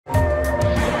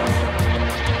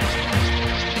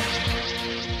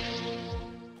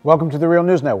Welcome to the Real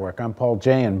News Network. I'm Paul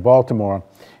Jay in Baltimore.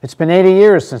 It's been 80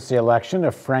 years since the election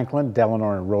of Franklin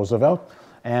Delano Roosevelt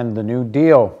and the New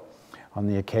Deal. On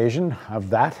the occasion of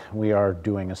that, we are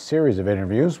doing a series of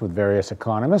interviews with various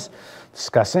economists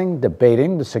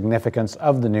debating the significance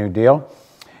of the New Deal.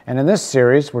 And in this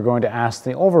series, we're going to ask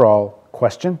the overall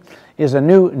question, is a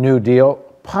New Deal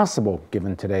possible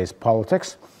given today's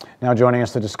politics? Now joining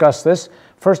us to discuss this,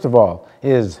 first of all,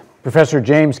 is Professor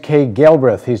James K.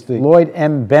 Gailbraith. He's the Lloyd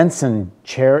M. Benson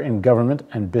Chair in Government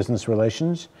and Business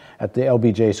Relations at the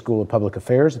LBJ School of Public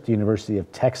Affairs at the University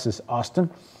of Texas, Austin.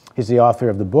 He's the author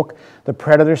of the book, The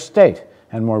Predator State,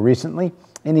 and more recently,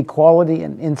 Inequality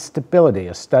and Instability,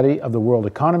 a study of the world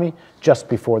economy just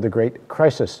before the Great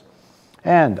Crisis.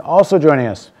 And also joining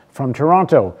us from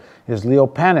Toronto is Leo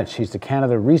Panitch. He's the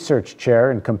Canada Research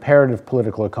Chair in Comparative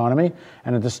Political Economy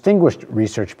and a distinguished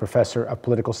research professor of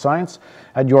political science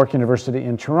at York University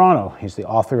in Toronto. He's the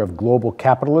author of Global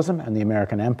Capitalism and the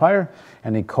American Empire,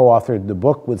 and he co-authored the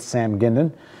book with Sam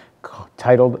Gindin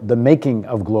titled The Making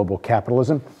of Global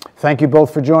Capitalism. Thank you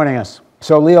both for joining us.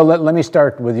 So Leo, let me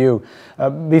start with you.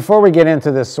 Before we get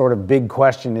into this sort of big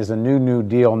question, is a New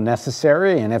Deal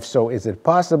necessary? And if so, is it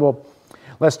possible?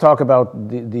 Let's talk about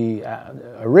the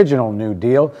original New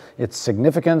Deal, its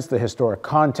significance, the historic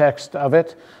context of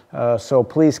it. So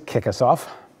please kick us off.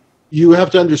 You have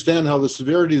to understand how the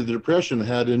severity of the Depression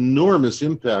had enormous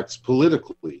impacts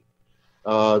politically.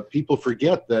 People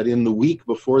forget that in the week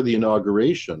before the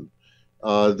inauguration,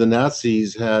 the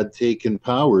Nazis had taken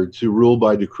power to rule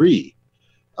by decree.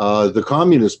 The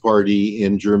Communist Party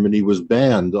in Germany was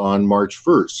banned on March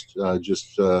 1st,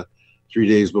 just 3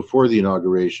 days before the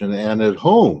inauguration, and at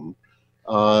home,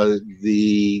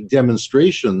 the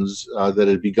demonstrations that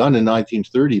had begun in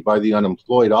 1930 by the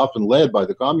unemployed, often led by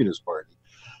the Communist Party,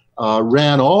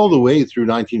 ran all the way through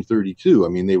 1932. I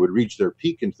mean, they would reach their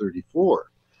peak in 34.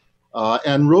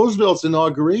 And Roosevelt's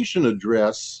inauguration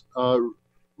address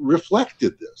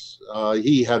reflected this.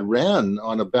 He had ran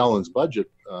on a balanced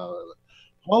budget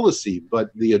policy,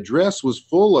 but the address was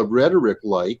full of rhetoric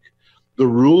like, the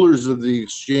rulers of the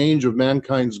exchange of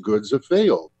mankind's goods have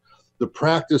failed. The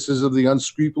practices of the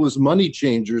unscrupulous money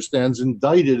changer stands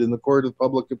indicted in the court of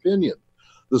public opinion.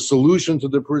 The solution to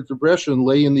the depression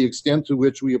lay in the extent to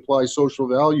which we apply social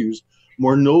values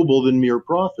more noble than mere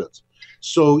profits.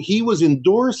 So he was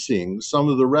endorsing some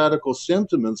of the radical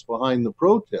sentiments behind the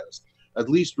protest, at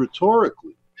least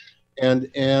rhetorically,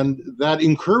 and that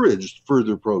encouraged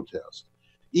further protest.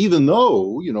 Even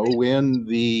though, you know, when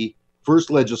the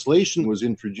first legislation was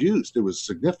introduced, it was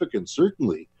significant,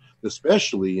 certainly,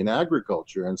 especially in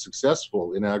agriculture, and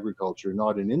successful in agriculture,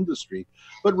 not in industry.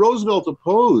 But Roosevelt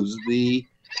opposed the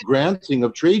granting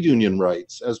of trade union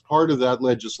rights as part of that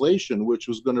legislation, which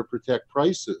was going to protect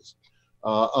prices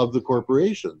of the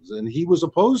corporations. And he was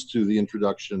opposed to the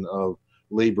introduction of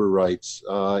labor rights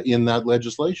in that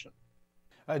legislation.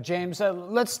 James,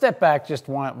 let's step back just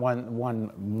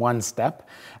one step.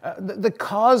 The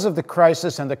cause of the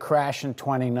crisis and the crash in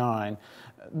 29,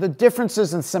 the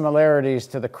differences and similarities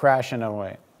to the crash in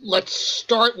 08. Let's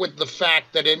start with the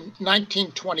fact that in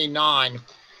 1929,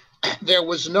 there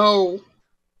was no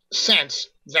sense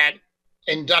that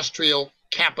industrial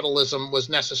capitalism was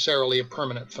necessarily a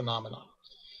permanent phenomenon.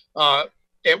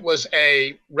 It was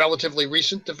a relatively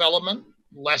recent development,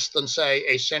 less than, say,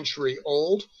 a century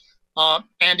old.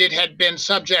 And it had been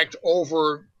subject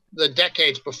over the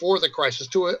decades before the crisis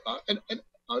to an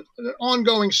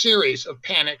ongoing series of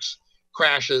panics,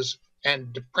 crashes,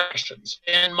 and depressions.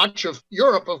 In much of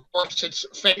Europe, of course, its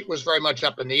fate was very much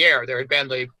up in the air. There had been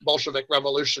the Bolshevik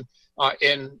Revolution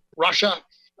in Russia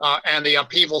and the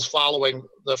upheavals following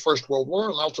the First World War,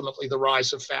 and ultimately the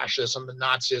rise of fascism and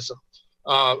Nazism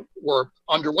were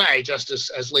underway, just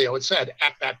as Leo had said,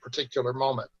 at that particular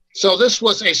moment. So this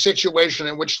was a situation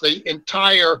in which the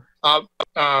entire,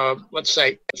 let's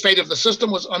say, fate of the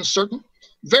system was uncertain,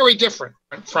 very different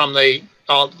from the,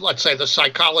 let's say, the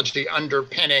psychology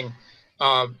underpinning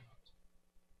the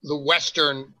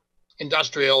Western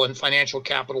industrial and financial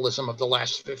capitalism of the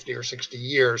last 50 or 60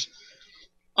 years,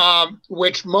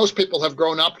 which most people have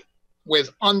grown up with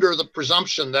under the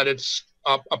presumption that it's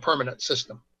a permanent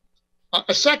system.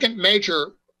 A second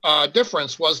major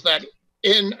difference was that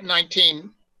in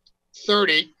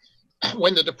 1930,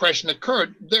 when the Depression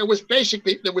occurred, there was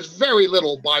very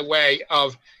little by way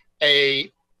of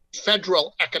a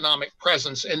federal economic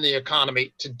presence in the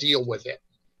economy to deal with it.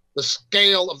 The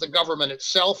scale of the government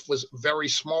itself was very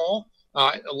small,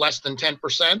 less than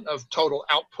 10% of total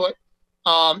output.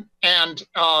 And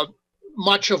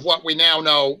much of what we now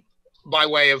know by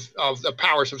way of the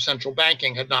powers of central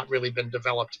banking had not really been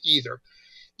developed either.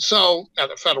 So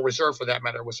the Federal Reserve, for that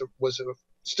matter, was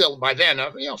still by then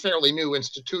a fairly new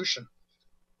institution.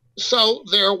 So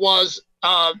there was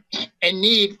a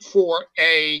need for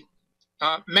a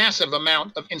massive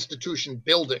amount of institution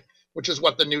building, which is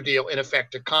what the New Deal in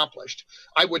effect accomplished.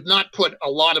 I would not put a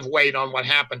lot of weight on what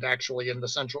happened actually in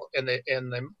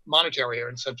the monetary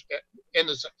area, in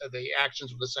the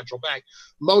actions of the central bank.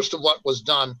 Most of what was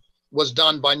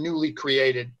done by newly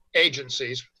created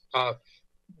agencies.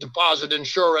 Deposit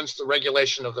insurance, the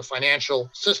regulation of the financial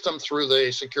system through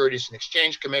the Securities and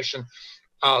Exchange Commission,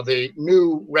 the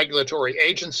new regulatory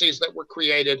agencies that were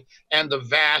created, and the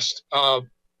vast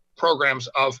programs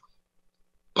of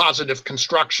positive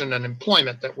construction and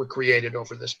employment that were created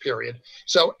over this period.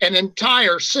 So an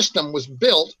entire system was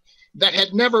built that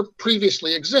had never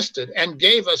previously existed and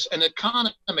gave us an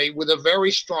economy with a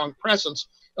very strong presence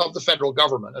of the federal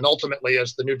government. And ultimately,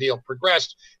 as the New Deal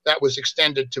progressed, that was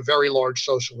extended to very large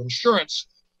social insurance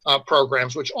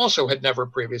programs, which also had never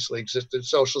previously existed,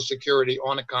 Social Security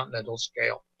on a continental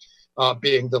scale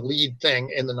being the lead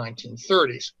thing in the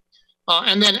 1930s.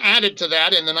 And then added to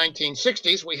that in the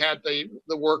 1960s, we had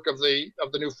the work of the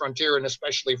New Frontier and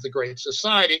especially of the Great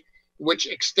Society, which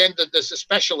extended this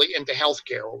especially into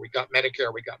healthcare, where we got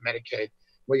Medicare, we got Medicaid.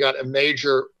 We got a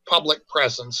major public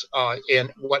presence in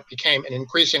what became an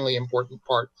increasingly important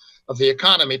part of the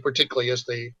economy, particularly as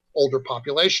the older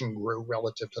population grew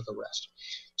relative to the rest.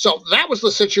 So that was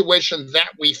the situation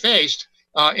that we faced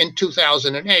in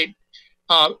 2008.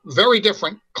 Very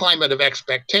different climate of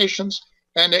expectations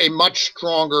and a much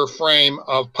stronger frame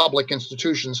of public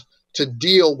institutions to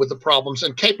deal with the problems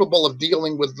and capable of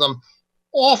dealing with them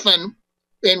often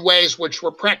in ways which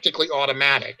were practically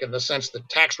automatic, in the sense that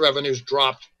tax revenues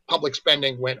dropped, public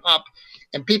spending went up,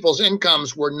 and people's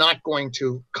incomes were not going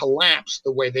to collapse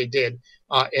the way they did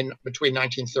in between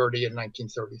 1930 and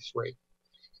 1933.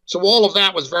 So all of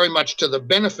that was very much to the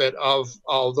benefit of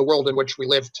the world in which we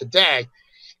live today.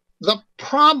 The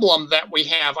problem that we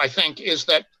have, I think, is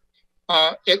that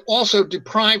it also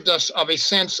deprived us of a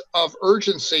sense of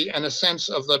urgency and a sense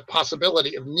of the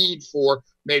possibility of need for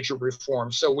major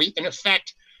reforms. So we, in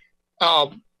effect,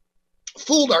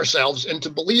 fooled ourselves into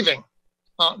believing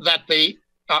that the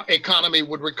economy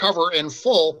would recover in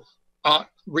full,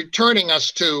 returning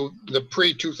us to the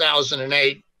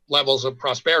pre-2008 levels of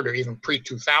prosperity, or even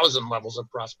pre-2000 levels of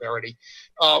prosperity,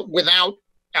 without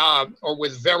or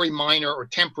with very minor or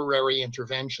temporary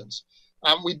interventions.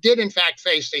 We did, in fact,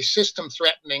 face a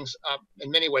system-threatening, in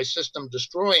many ways,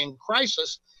 system-destroying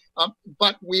crisis,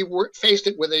 but we faced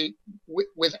it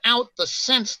without the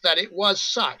sense that it was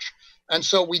such. And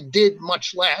so we did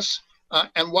much less.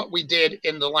 And what we did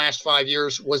in the last 5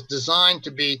 years was designed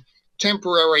to be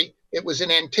temporary. It was in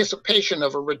anticipation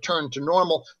of a return to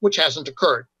normal, which hasn't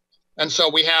occurred. And so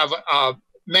we have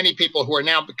many people who are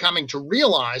now coming to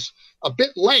realize a bit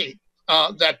late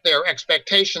that their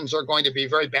expectations are going to be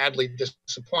very badly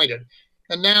disappointed.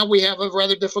 And now we have a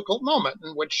rather difficult moment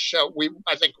in which we,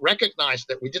 I think, recognize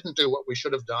that we didn't do what we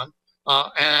should have done.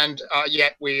 And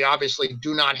yet we obviously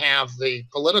do not have the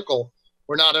political,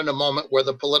 we're not in a moment where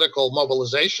the political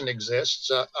mobilization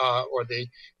exists or the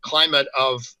climate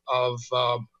of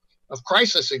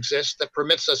crisis exists that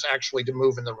permits us actually to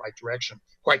move in the right direction.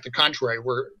 Quite the contrary,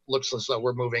 looks as though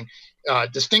we're moving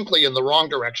distinctly in the wrong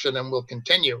direction, and will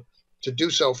continue to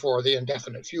do so for the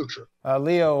indefinite future.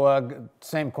 Leo,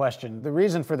 same question. The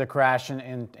reason for the crash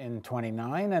in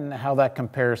 29 and how that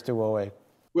compares to 08.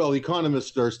 Well,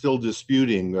 economists are still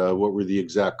disputing what were the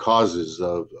exact causes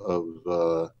of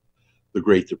the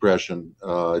Great Depression.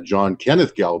 John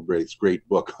Kenneth Galbraith's great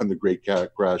book on the Great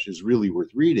Crash is really worth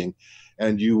reading,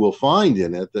 and you will find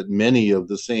in it that many of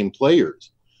the same players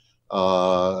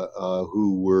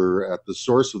who were at the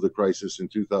source of the crisis in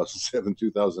 2007,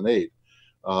 2008,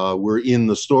 were in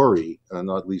the story,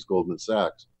 not least Goldman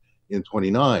Sachs, in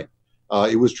 29.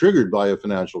 It was triggered by a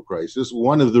financial crisis.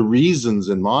 One of the reasons,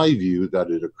 in my view, that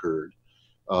it occurred,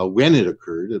 when it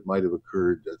occurred, it might have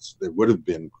occurred, there would have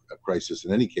been a crisis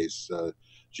in any case.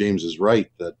 James is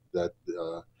right that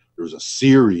there was a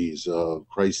series of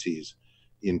crises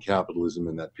in capitalism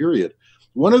in that period.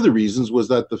 One of the reasons was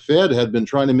that the Fed had been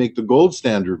trying to make the gold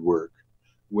standard work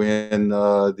when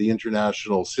the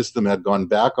international system had gone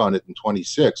back on it in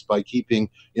 26 by keeping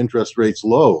interest rates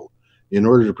low in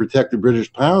order to protect the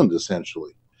British pound,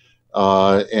 essentially.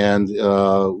 And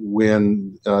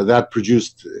when that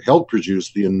helped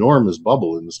produce the enormous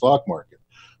bubble in the stock market,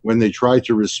 when they tried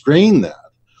to restrain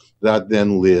that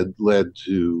then led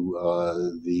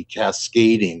to the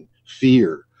cascading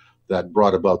fear that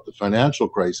brought about the financial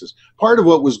crisis. Part of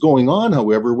what was going on,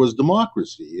 however, was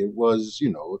democracy. It was,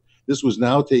 this was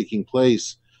now taking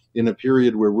place in a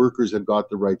period where workers had got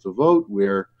the right to vote,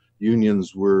 where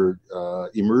unions were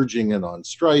emerging and on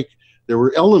strike. There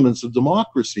were elements of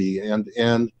democracy,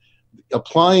 and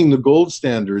applying the gold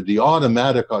standard, the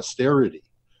automatic austerity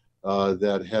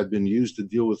that had been used to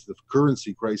deal with the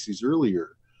currency crises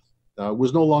earlier,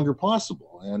 was no longer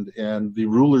possible, and the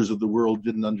rulers of the world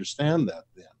didn't understand that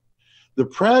then. The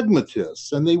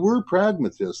pragmatists, and they were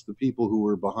pragmatists, the people who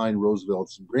were behind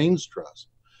Roosevelt's Brains Trust,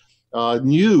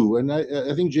 knew, and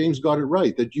I think James got it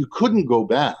right, that you couldn't go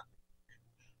back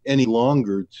any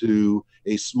longer to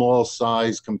a small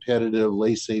size, competitive,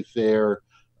 laissez-faire,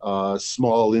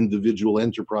 small individual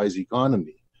enterprise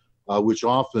economy, which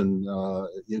often,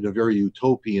 in a very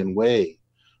utopian way,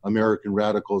 American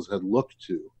radicals had looked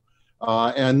to.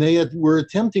 And they were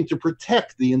attempting to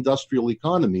protect the industrial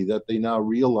economy that they now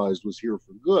realized was here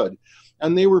for good.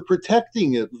 And they were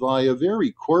protecting it via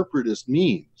very corporatist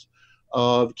means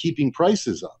of keeping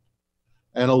prices up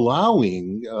and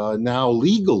allowing now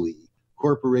legally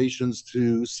corporations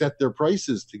to set their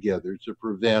prices together to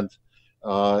prevent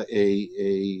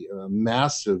a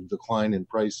massive decline in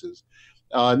prices.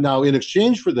 Now, in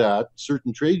exchange for that,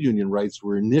 certain trade union rights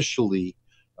were initially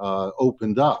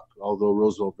opened up, although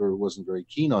Roosevelt wasn't very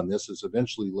keen on this. This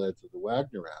eventually led to the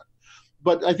Wagner Act.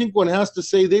 But I think one has to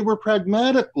say they were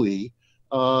pragmatically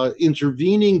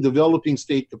intervening, developing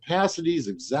state capacities,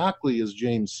 exactly as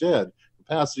James said,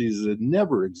 capacities that had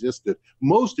never existed,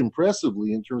 most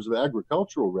impressively in terms of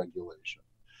agricultural regulation.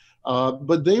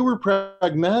 But they were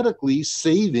pragmatically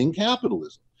saving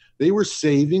capitalism. They were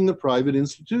saving the private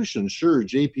institutions. Sure,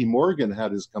 J.P. Morgan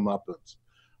had his comeuppance,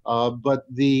 but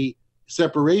the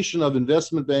separation of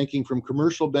investment banking from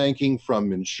commercial banking,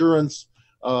 from insurance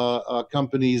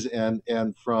companies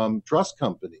and from trust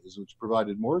companies, which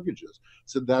provided mortgages,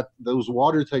 so that those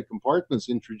watertight compartments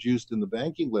introduced in the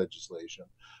banking legislation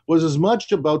was as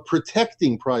much about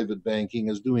protecting private banking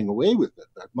as doing away with it,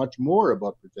 much more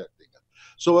about protecting it.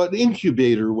 So an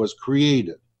incubator was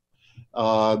created,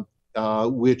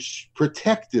 which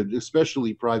protected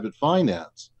especially private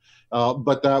finance,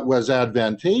 but that was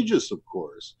advantageous, of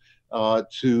course,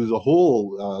 to the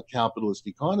whole capitalist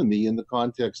economy in the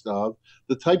context of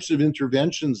the types of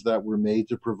interventions that were made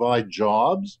to provide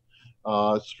jobs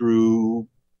through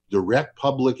direct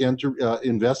public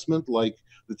investment, like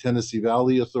the Tennessee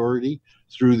Valley Authority,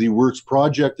 through the Works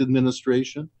Project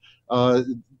Administration.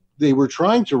 They were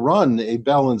trying to run a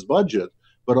balanced budget,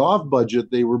 but off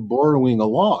budget, they were borrowing a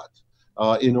lot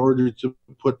in order to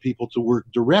put people to work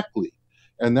directly.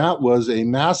 And that was a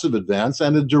massive advance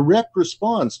and a direct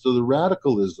response to the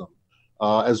radicalism,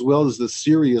 as well as the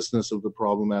seriousness of the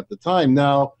problem at the time.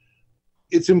 Now,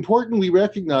 it's important we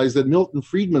recognize that Milton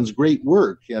Friedman's great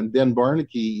work, and Ben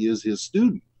Barnaky is his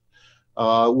student,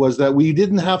 was that we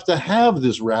didn't have to have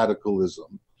this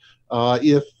radicalism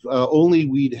if only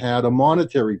we'd had a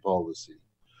monetary policy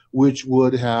which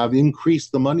would have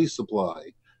increased the money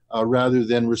supply rather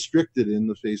than restricted in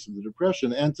the face of the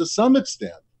Depression. And to some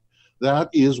extent, that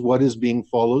is what is being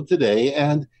followed today,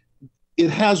 and it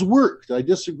has worked. I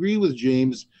disagree with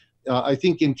James. I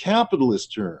think in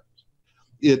capitalist terms,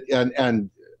 and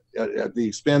at the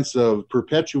expense of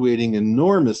perpetuating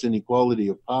enormous inequality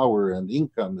of power and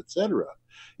income, etc.,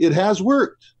 it has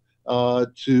worked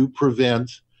to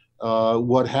prevent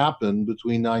what happened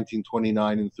between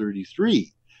 1929 and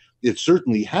 33. It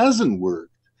certainly hasn't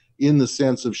worked in the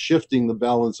sense of shifting the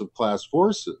balance of class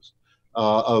forces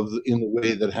in the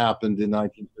way that happened in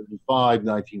 1935,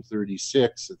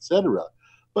 1936, etc.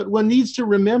 But one needs to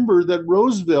remember that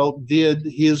Roosevelt did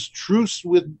his truce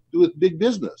with big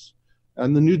business,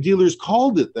 and the New Dealers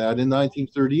called it that in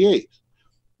 1938.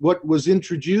 What was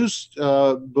introduced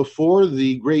before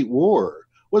the Great War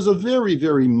was a very,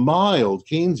 very mild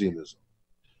Keynesianism,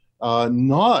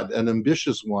 not an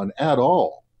ambitious one at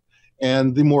all.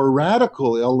 And the more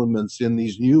radical elements in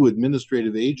these new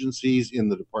administrative agencies, in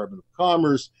the Department of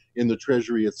Commerce, in the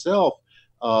Treasury itself,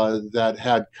 that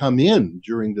had come in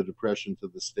during the Depression to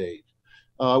the state,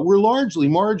 were largely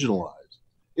marginalized.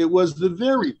 It was the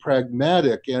very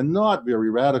pragmatic and not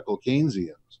very radical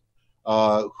Keynesians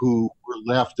who were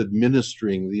left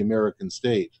administering the American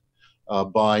state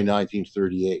by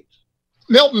 1938.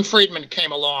 Milton Friedman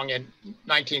came along in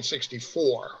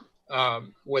 1964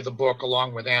 with a book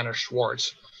along with Anna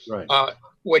Schwartz, right,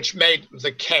 which made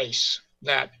the case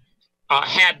that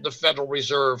had the Federal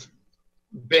Reserve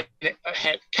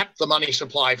had kept the money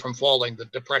supply from falling, the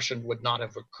Depression would not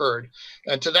have occurred.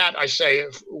 And to that I say,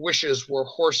 if wishes were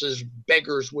horses,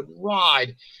 beggars would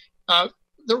ride. I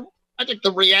think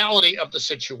the reality of the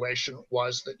situation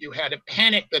was that you had a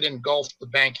panic that engulfed the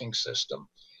banking system.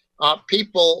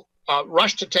 People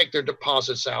rushed to take their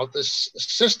deposits out. This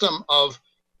system of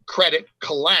credit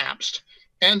collapsed,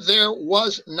 and there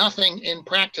was nothing in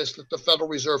practice that the Federal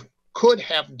Reserve could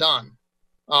have done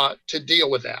to deal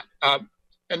with that.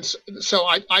 And so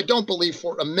I don't believe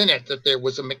for a minute that there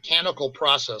was a mechanical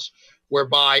process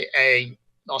whereby a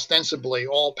ostensibly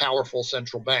all-powerful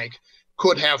central bank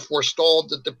could have forestalled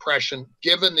the Depression,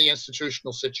 given the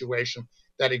institutional situation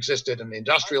that existed in the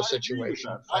industrial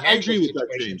situation. I agree with that,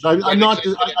 James.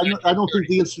 I don't think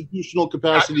the institutional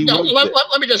capacity.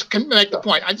 Let me just make the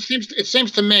point. It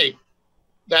seems to me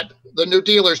that the New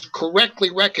Dealers correctly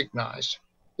recognized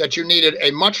that you needed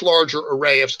a much larger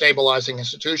array of stabilizing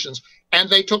institutions, and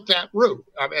they took that route.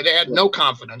 They had no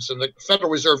confidence in the Federal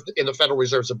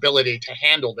Reserve's ability to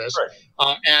handle this,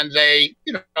 and the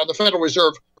Federal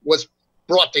Reserve was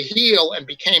brought to heel and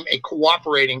became a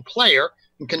cooperating player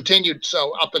and continued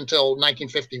so up until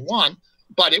 1951.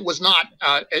 But it was not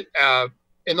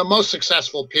in the most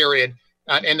successful period.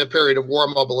 In the period of war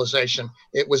mobilization,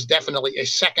 it was definitely a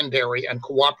secondary and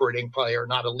cooperating player,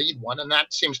 not a lead one. And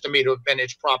that seems to me to have been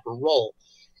its proper role.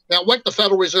 Now, what the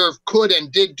Federal Reserve could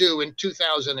and did do in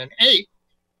 2008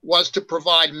 was to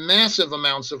provide massive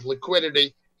amounts of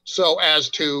liquidity so as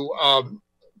to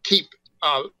keep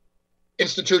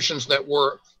institutions that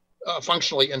were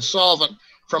functionally insolvent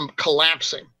from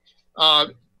collapsing.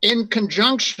 In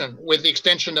conjunction with the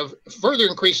extension of further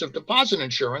increase of deposit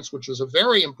insurance, which was a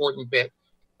very important bit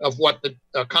of what the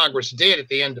Congress did at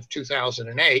the end of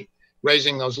 2008,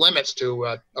 raising those limits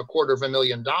to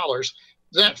 $250,000,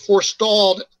 that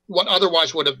forestalled what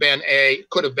otherwise could have been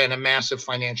a massive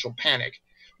financial panic.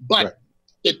 But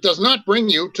it does not bring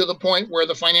you to the point where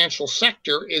the financial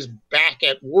sector is back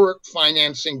at work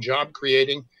financing, job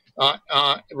creating,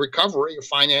 recovery, or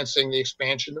financing the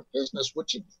expansion of business,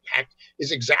 which in fact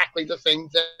is exactly the thing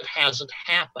that hasn't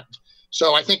happened.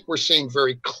 So I think we're seeing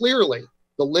very clearly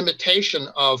the limitation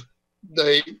of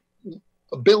the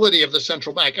ability of the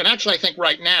central bank. And actually, I think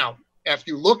right now, if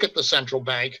you look at the central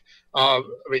bank,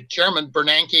 Chairman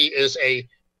Bernanke is a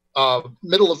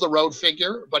middle of the road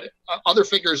figure, but other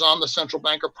figures on the central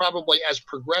bank are probably as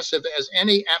progressive as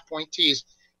any appointees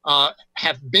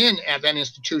have been at that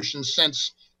institution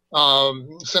since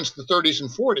the 30s and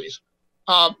 40s.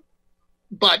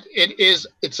 But it is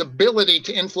its ability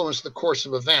to influence the course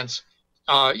of events,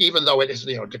 even though it has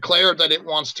declared that it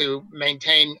wants to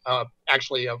maintain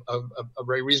actually a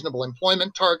very reasonable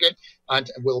employment target and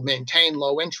will maintain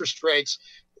low interest rates.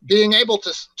 Being able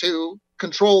to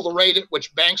control the rate at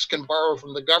which banks can borrow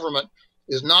from the government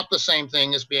is not the same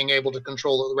thing as being able to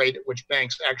control the rate at which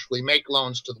banks actually make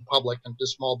loans to the public and to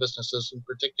small businesses in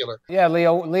particular. Yeah,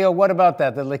 Leo, what about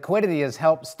that? The liquidity has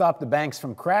helped stop the banks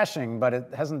from crashing, but it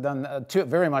hasn't done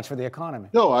very much for the economy.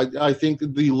 No, I think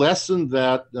the lesson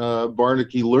that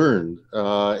Bernanke learned,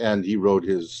 and he wrote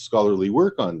his scholarly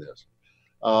work on this,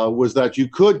 was that you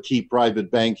could keep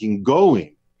private banking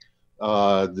going.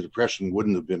 The Depression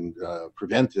wouldn't have been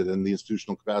prevented, and the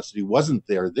institutional capacity wasn't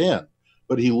there then.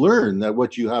 But he learned that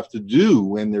what you have to do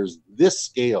when there's this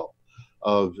scale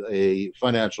of a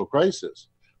financial crisis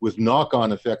with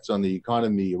knock-on effects on the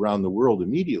economy around the world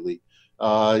immediately,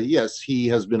 yes, he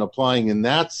has been applying in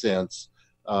that sense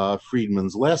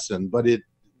Friedman's lesson. But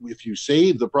if you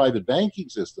save the private banking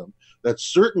system, that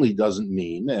certainly doesn't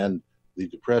mean, and the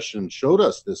Depression showed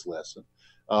us this lesson,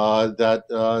 that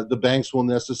the banks will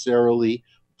necessarily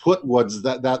put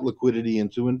that liquidity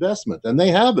into investment. And they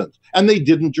haven't. And they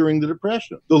didn't during the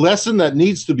Depression. The lesson that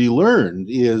needs to be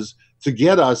learned is to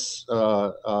get us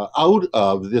out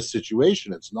of this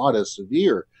situation. It's not as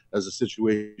severe as the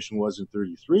situation was in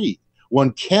 1933.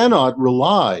 One cannot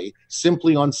rely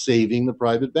simply on saving the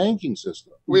private banking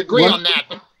system. We agree on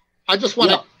that. I just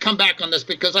want to come back on this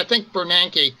because I think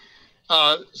Bernanke's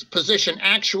position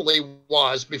actually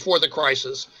was, before the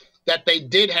crisis, that they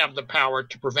did have the power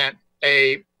to prevent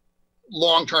a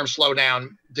long-term slowdown,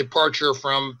 departure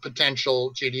from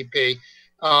potential GDP,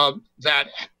 that,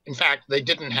 in fact, they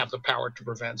didn't have the power to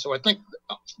prevent. So I think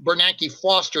Bernanke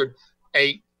fostered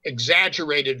a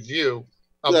exaggerated view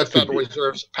of the Federal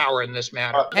Reserve's power in this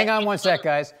matter. Hang on one sec,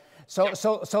 guys.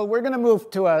 So we're going to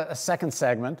move to a second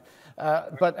segment.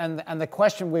 And the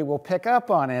question we will pick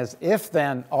up on is, if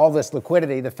then all this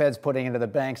liquidity the Fed's putting into the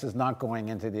banks is not going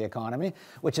into the economy,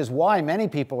 which is why many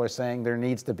people are saying there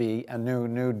needs to be a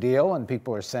new deal, and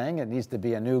people are saying it needs to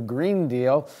be a new Green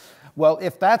Deal. Well,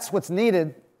 if that's what's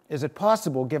needed, is it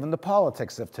possible given the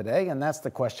politics of today? And that's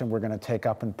the question we're going to take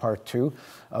up in part 2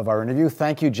 of our interview.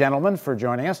 Thank you, gentlemen, for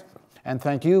joining us. And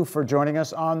thank you for joining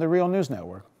us on the Real News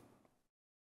Network.